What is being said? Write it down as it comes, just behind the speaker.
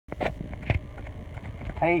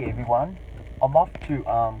Hey everyone, I'm off to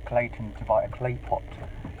Clayton to buy a clay pot.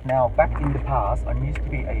 Now, back in the past, I used to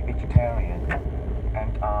be a vegetarian,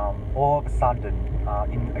 and all of a sudden,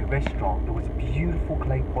 in a restaurant, there was a beautiful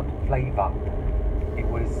clay pot flavor. It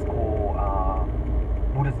was called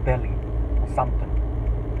Buddha's Belly or something.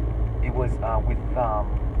 It was with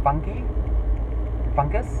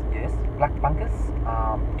fungus, yes, black fungus,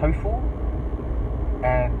 tofu,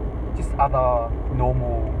 and just other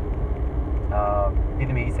normal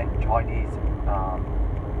Vietnamese and Chinese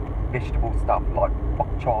vegetable stuff like bok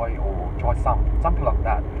choy or choy something like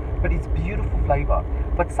that. But it's beautiful flavor.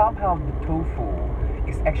 But somehow the tofu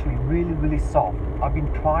is actually really soft. I've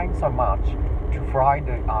been trying so much to fry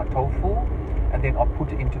the tofu, and then I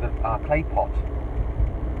put it into the clay pot.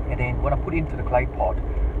 And then when I put it into the clay pot,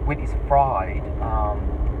 when it's fried,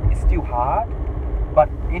 it's still hard. But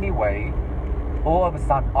anyway, all of a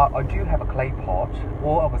sudden, I do have a clay pot.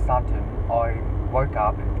 All of a sudden, I woke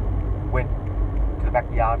up and went to the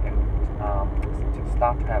backyard and to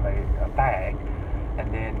start to have a bag.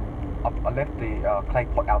 And then I left the clay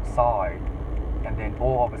pot outside. And then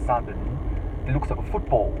all of a sudden, it looks like a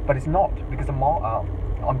football, but it's not because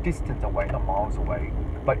I'm distance away, not miles away,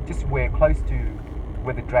 but just close to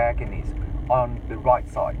where the dragon is on the right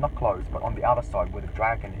side, not close, but on the other side where the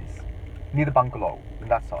dragon is, near the bungalow on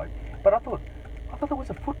that side. But I thought it was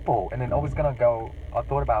a football, and then I was gonna go. I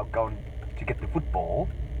thought about going to get the football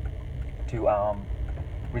to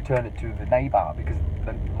return it to the neighbor because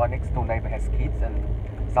my next door neighbor has kids, and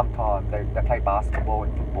sometimes they play basketball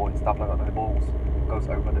and football and stuff like that. The balls goes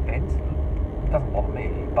over the fence. It doesn't bother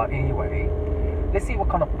me, but anyway, let's see what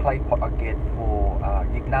kind of clay pot I get for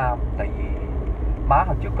Việt Nam. Tại vì má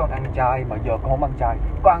hồi trước con ăn chay mà giờ con không ăn chay.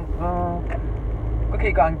 Con ăn có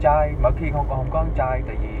khi con ăn chay mà khi con không có ăn chay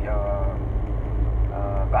tại vì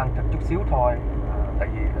con ăn thịt chút xíu thôi. Tại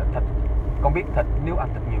vì thịt con biết thịt nếu ăn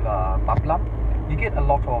thịt nhiều là mập lắm. You get a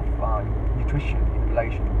lot of nutrition in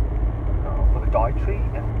relation for the dietary,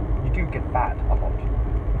 and you do get fat a lot.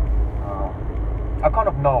 I kind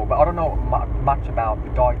of know, but I don't know much about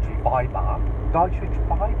the dietary fiber. Dietary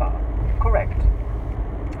fiber, correct.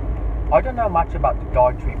 I don't know much about the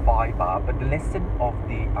dietary fiber, but the lesson of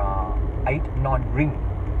the 8-9 ring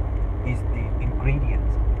is the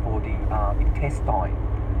ingredients for the intestine.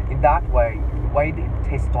 In that way, the way the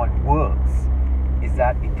intestine works is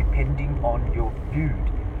that it depending on your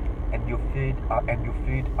food and your food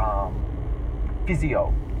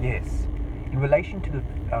physio. Yes, in relation to the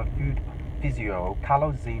food physio,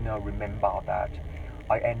 Carlos Zena remember that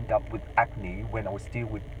I ended up with acne when I was still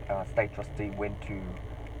with state trustee. Went to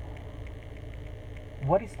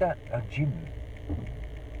what is that? A gym.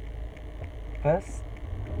 First,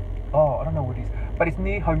 I don't know what it is, but it's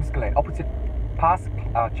near Holmes Glen, opposite past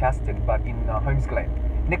Chaston, but in Holmes Glen.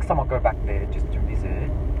 Next time I'll go back there just to visit,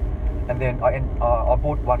 and then I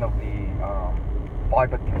bought one of the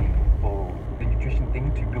fiber thing for the nutrition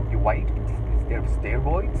thing to build your weight instead of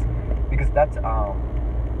steroids, because that's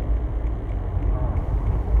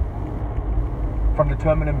from the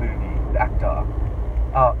Terminator movie, the actor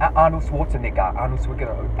Arnold Schwarzenegger.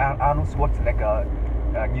 Arnold Schwarzenegger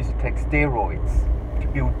used to take steroids to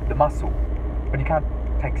build the muscle, but you can't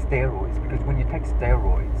take steroids because when you take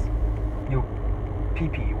steroids, your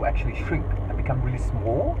PP will actually shrink and become really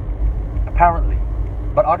small, apparently.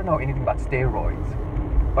 But I don't know anything about steroids.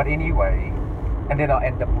 But anyway, and then I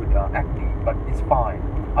end up with acne, but it's fine.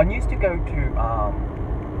 I used to go to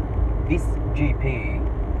this GP,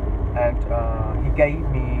 and he gave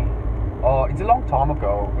me. It's a long time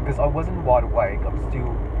ago because I wasn't wide awake.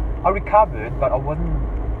 I recovered, but I wasn't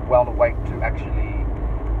well awake to actually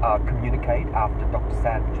communicate after Dr.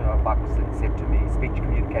 Sandra Buxton said to me speech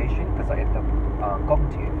communication because I ended up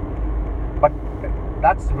cognitive. But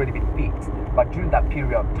that's already been fixed. But during that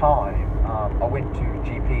period of time, I went to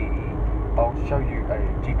GP. I'll show you a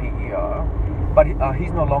GP here. But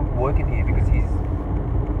he's no longer working here because he's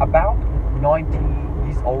about 90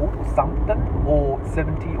 years old or something, or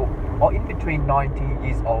 70 or in between 90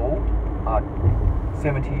 years old,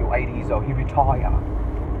 70 or 80 years old. He retired,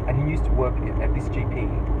 and he used to work at this GP,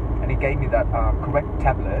 and he gave me that correct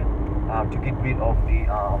tablet to get rid of the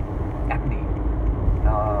acne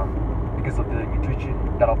because of the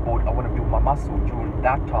nutrition that I bought. I want to build my muscle during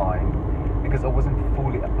that time because I wasn't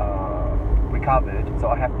fully recovered, so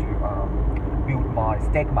I have to build my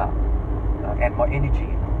stamina and my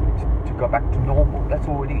energy to go back to normal. That's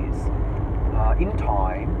all it is. In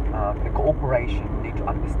time, the corporation need to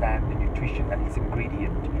understand the nutrition and its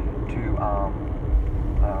ingredient to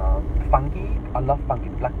fungi. I love fungi,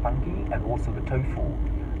 black fungi, and also the tofu,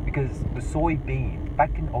 because the soybean.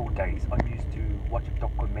 Back in old days, I used to watch a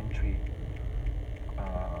documentary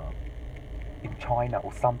China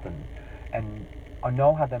or something, and I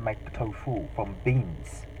know how they make the tofu from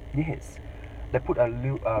beans. Yes, they put a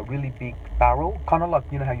really big barrel, kind of like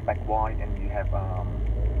you know how you make wine and you have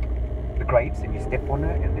the grapes and you step on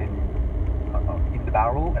it and then in the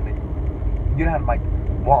barrel and then you know how to make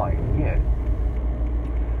wine, yeah.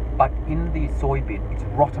 But in the soybean, it's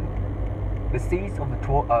rotten. The seeds of the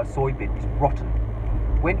soybean is rotten.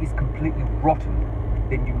 When it's completely rotten,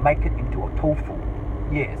 then you make it into a tofu.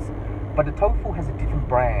 Yes, but the tofu has a different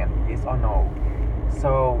brand. Yes, I know.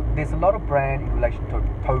 So there's a lot of brand in relation to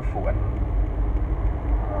tofu, and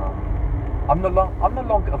I'm no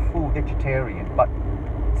longer a full vegetarian, but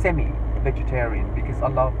semi-vegetarian because I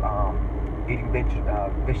love eating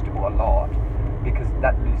vegetable a lot because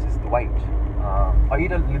that loses the weight. I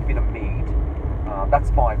eat a little bit of meat.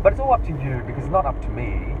 That's fine, but it's all up to you because it's not up to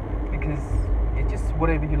me because it's just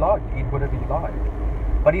whatever you like. Eat whatever you like.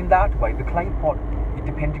 But in that way, the clay pot,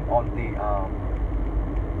 depending on the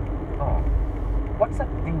what's that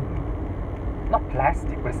thing? Not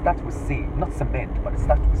plastic, but it starts with C. Not cement, but it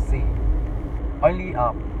starts with C. Only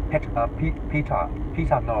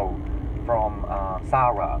Peter know from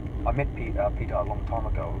Sarah. I met Peter a long time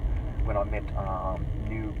ago when I met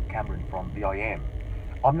Neil Cameron from BIM.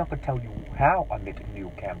 I'm not gonna tell you how I met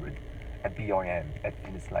Neil Cameron at BIM at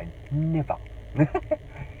Fitness Lane. Never.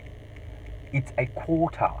 It's a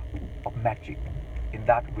quarter of magic in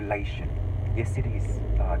that relation. Yes, it is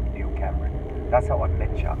Neil Cameron. That's how I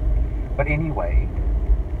met you. But anyway,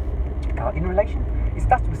 in relation, it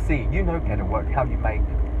starts with C. You know better work how you make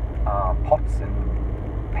pots and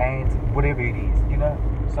pans, whatever it is. You know,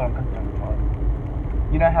 so I'm going to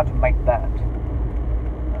try. You know how to make that.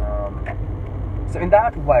 So in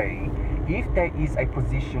that way, if there is a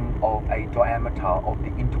position of a diameter of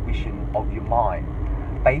the intuition of your mind,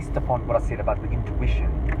 based upon what I said about the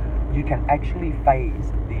intuition, you can actually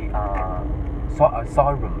phase the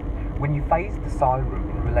serum. When you phase the serum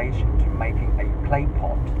in relation to making a clay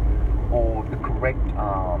pot or the correct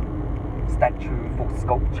statue for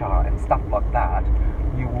sculpture and stuff like that,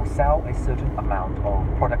 you will sell a certain amount of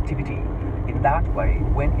productivity. In that way,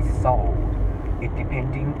 when it's sold, it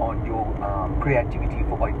depending on your creativity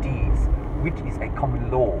for ideas, which is a common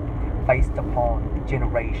law based upon the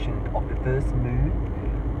generation of the first moon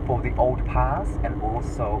for the old past and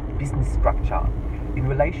also business structure. In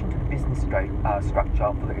relation to the business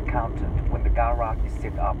structure for the accountant, when the garage is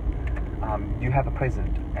set up, you have a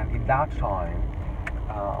present, and in that time,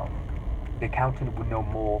 the accountant would know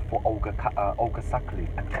more for Olga Sutcliffe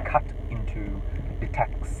and to cut into the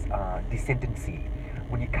tax descendancy.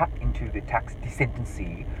 When you cut into the tax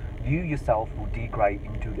descendancy, you yourself will degrade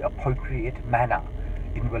into the appropriate manner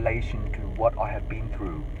in relation to what I have been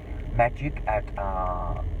through. Magic at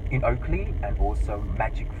in Oakley and also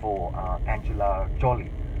magic for Angela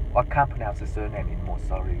Jolie. I can't pronounce her surname anymore,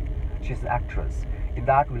 sorry. She's an actress. In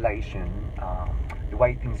that relation, the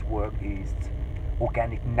way things work is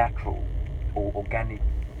organic natural or organic,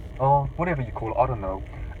 or whatever you call it, I don't know.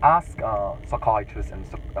 Ask psychiatrists and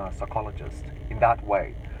psychologists in that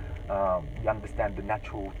way. You understand the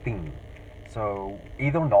natural thing. So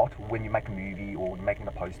either or not, when you make a movie or you're making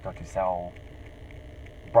a poster to sell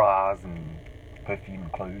bras and perfume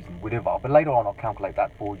and clothes and whatever, but later on I'll calculate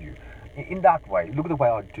that for you. In that way, look at the way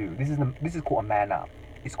I do. This is called a manner.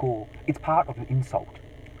 It's part of an insult.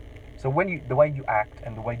 So when the way you act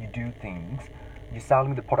and the way you do things, you're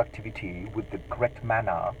selling the productivity with the correct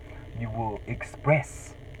manner, you will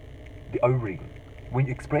express the O-ring. When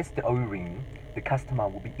you express the O-ring, the customer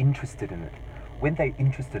will be interested in it. When they're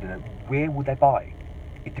interested in it, where would they buy?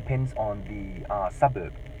 It depends on the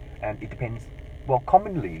suburb, and it depends. Well,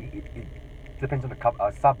 commonly it depends on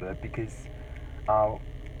the suburb because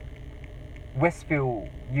Westfield,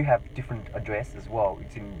 you have different address as well.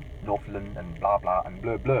 It's in Northland and blah blah and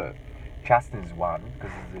blah blah. Chasten is one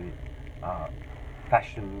because it's the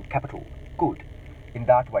fashion capital. Good. In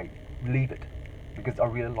that way, leave it because I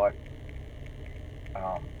really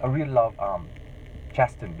love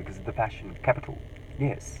Chasten because it's the fashion capital.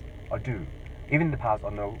 Yes, I do. Even in the past, I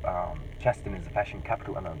know Chasten is the fashion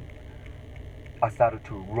capital, and I started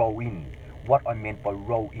to roll in. What I meant by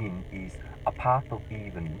roll in is a path of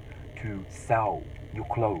even to sell your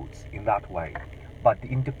clothes in that way. But the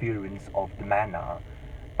interference of the manner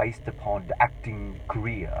based upon the acting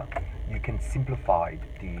career, you can simplify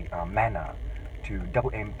the manner to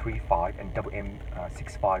M35 and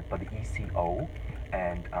M65 by the ECO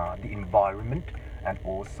and the environment and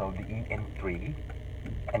also the EM3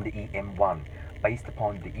 and the EM1 based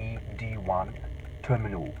upon the ED1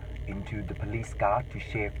 terminal into the police car to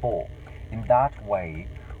share 4. In that way,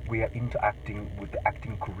 we are interacting with the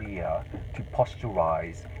acting career to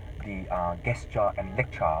posturize the gesture and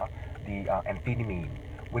lecture, the amphetamine.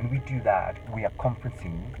 When we do that, we are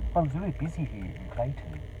conferencing. Oh, it's really busy here in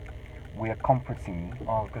Clayton. We are conferencing.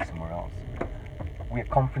 Oh, go somewhere else. We are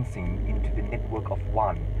conferencing into the network of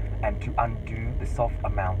one and to undo the soft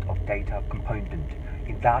amount of data component.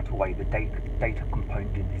 In that way, the data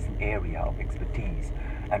component is an area of expertise,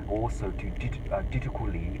 and also to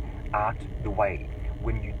digitally art the way.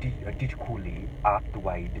 When you digitally art the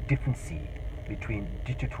way, the difference between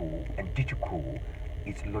digital and digital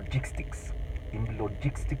is logistics. In the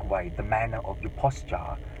logistic way, the manner of your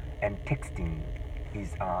posture and texting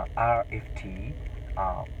is RFT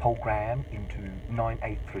program into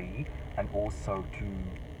 983 and also to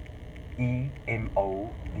EMO,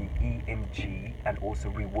 the EMG, and also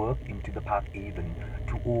rework into the part even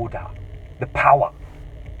to order the power.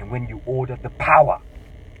 And when you order the power,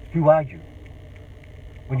 who are you?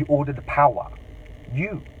 When you order the power,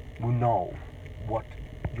 you will know what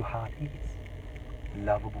your heart is.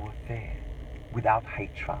 Lovable affair without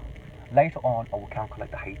hatred. Later on, I will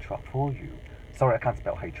calculate the hatred for you. Sorry, I can't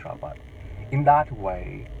spell hatred, but in that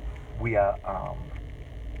way, we are,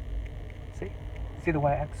 see the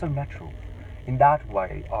way I act so natural. In that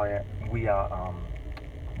way, we are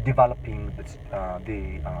developing I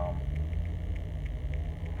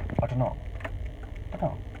don't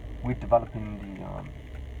know, we're developing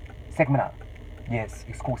the segment. Yes,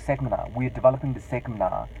 it's called segment. We're developing the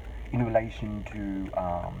segment in relation to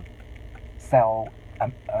sell,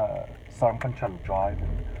 sorry, I'm controlling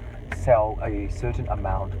driving, sell a certain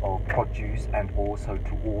amount of produce and also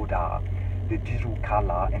to order the digital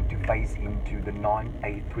color and to phase into the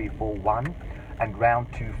 98341 and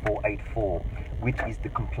round 2484, which is the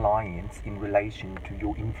compliance in relation to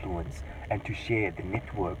your influence and to share the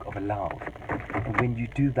network of love. And when you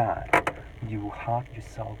do that, you will heart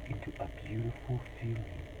yourself into a beautiful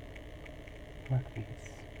feeling like this.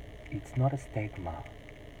 It's not a stigma,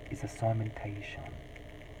 it's a cementation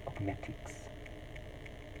of metics.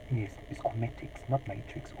 Yes, it's called metics, not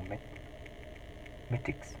matrix or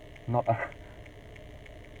metics, not a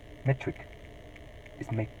metric. It's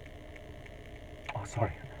oh,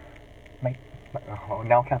 sorry. Oh,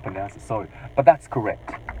 now I can't pronounce it, sorry. But that's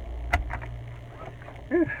correct.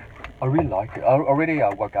 I really like it. I already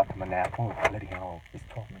woke up from a nap. Oh, bloody hell. It's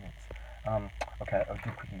 12 minutes. Okay, I'll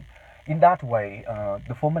do quickly. In that way,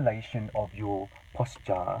 the formulation of your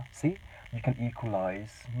posture, see, you can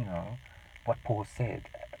equalize, what Paul said,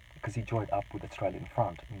 because he joined up with Australian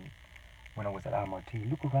Front. When I was at RMIT,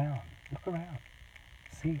 look around.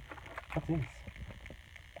 See, what's this?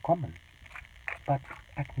 Common, but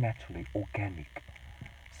act naturally, organic.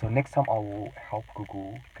 So next time I will help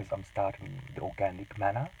Google, because I'm starting the organic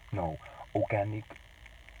manner. No, organic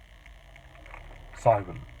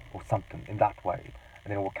siren or something in that way.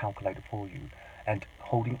 And then I will calculate it for you. And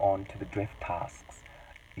holding on to the drift tasks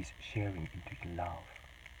is sharing into your love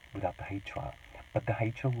without the hatred. But the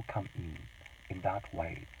hatred will come in that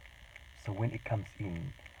way. So when it comes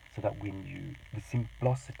in, so that when the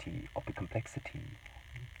simplicity of the complexity,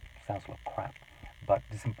 sounds like crap, but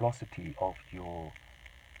the simplicity of your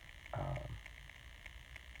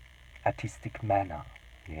artistic manner,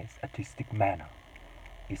 yes, artistic manner,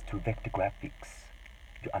 is to vector graphics,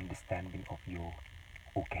 your understanding of your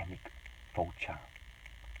organic vulture.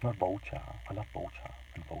 Not vulture, I love vulture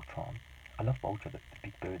and Voltron. I love vulture, the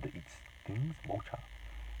big bird that eats things, vulture,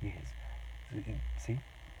 yes. So, see,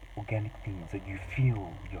 organic things that you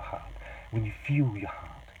feel your heart. When you feel your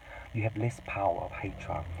heart, you have less power of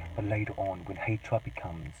hatred, but later on, when hatred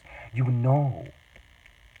becomes, you will know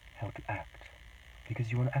how to act.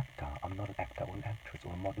 Because you're an actor, I'm not an actor or an actress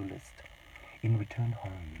or a modelist. In return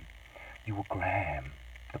home, you will grab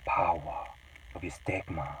the power of your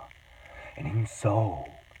stigma, and in so,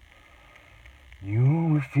 you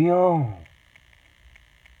will feel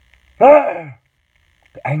the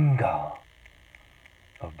anger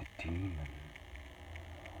of the demon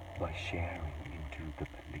by sharing into the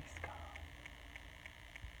police car.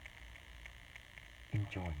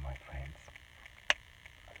 Enjoy, my friends.